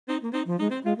The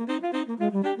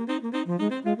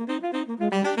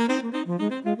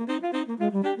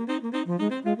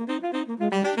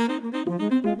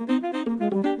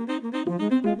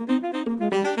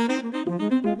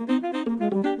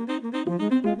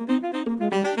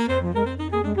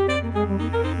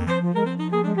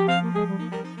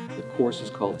course is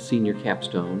called Senior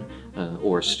Capstone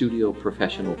or Studio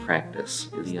Professional Practice.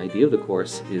 The idea of the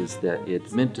course is that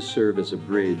it's meant to serve as a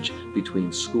bridge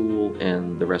between school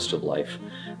and the rest of life.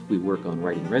 We work on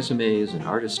writing resumes and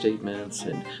artist statements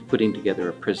and putting together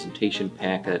a presentation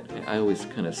packet. I always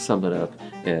kind of sum it up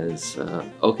as,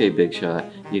 okay, big shot,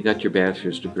 you got your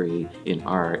bachelor's degree in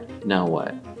art, now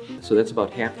what? So that's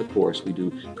about half the course. We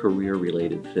do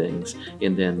career-related things,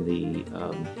 and then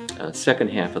the second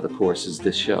half of the course is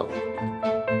this show.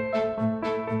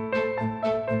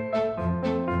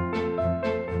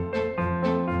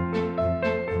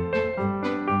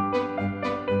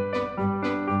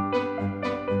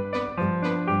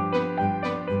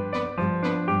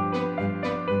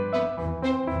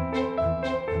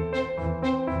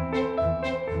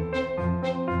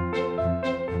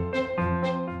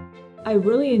 I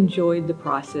really enjoyed the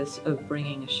process of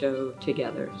bringing a show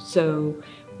together. So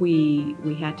we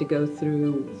had to go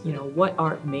through, what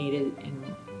art made it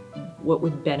and what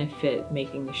would benefit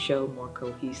making the show more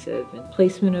cohesive, and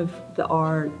placement of the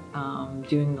art,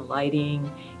 doing the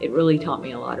lighting. It really taught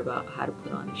me a lot about how to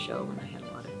put on a show, and I had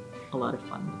a lot of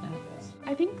fun with that.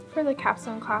 I think for the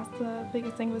capstone class, the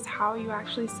biggest thing was how you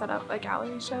actually set up a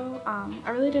gallery show. I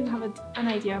really didn't have an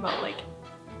idea about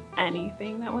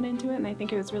anything that went into it, and I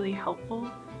think it was really helpful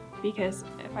because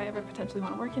if I ever potentially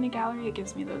want to work in a gallery, it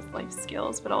gives me those life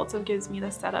skills, but also gives me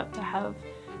the setup to have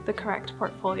the correct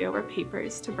portfolio or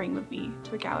papers to bring with me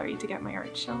to a gallery to get my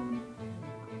art shown.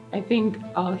 I think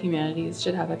all humanities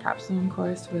should have a capstone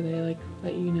course where they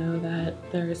let you know that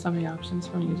there are so many options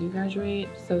for when you do graduate.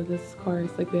 So this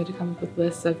course, we had to come up with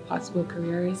lists of possible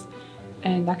careers,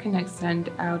 and that can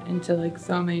extend out into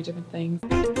so many different things.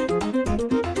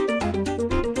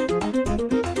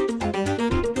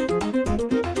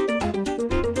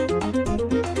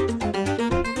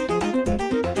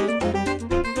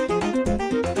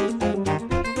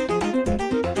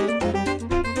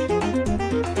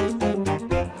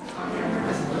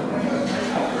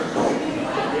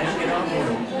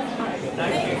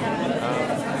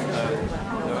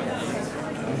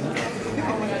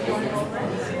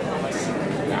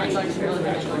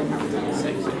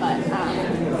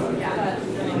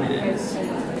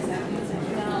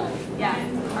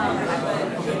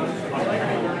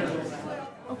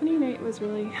 Opening night was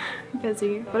really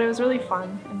busy, but it was really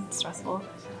fun and stressful.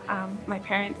 My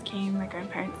parents came, my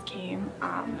grandparents came,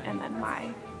 and then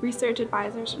my research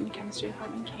advisors from the chemistry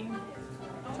department came.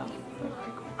 So it was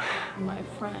pretty cool. My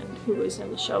friend who was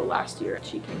in the show last year,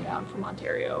 she came down from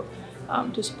Ontario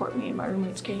to support me, and my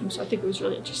roommates came. So I think it was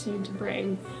really interesting to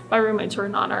bring my roommates who are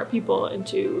non-art people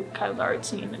into kind of the art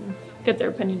scene and get their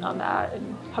opinion on that,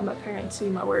 and have my parents see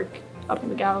my work up in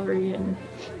the gallery. And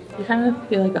you kind of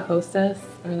feel like a hostess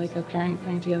or a parent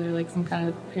putting together some kind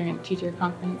of parent-teacher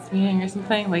conference meeting or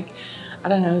something. I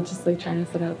don't know, just trying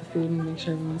to set out the food and make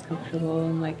sure everyone's comfortable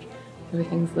and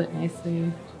everything's lit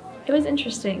nicely. It was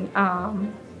interesting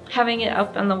having it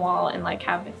up on the wall and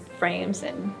have frames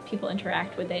and people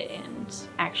interact with it and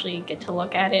actually get to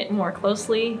look at it more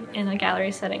closely in a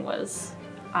gallery setting was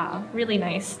really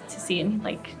nice to see, and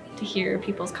to hear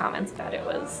people's comments about it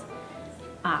was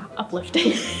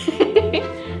uplifting.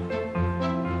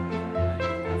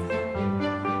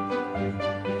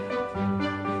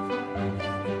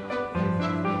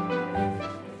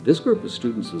 This group of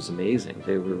students was amazing.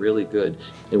 They were really good,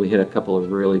 and we had a couple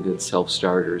of really good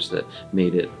self-starters that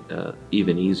made it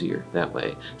even easier that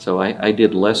way. So I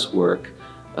did less work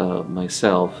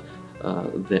myself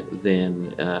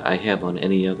than I have on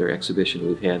any other exhibition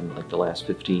we've had in the last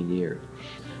 15 years.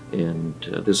 And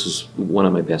this is one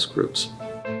of my best groups.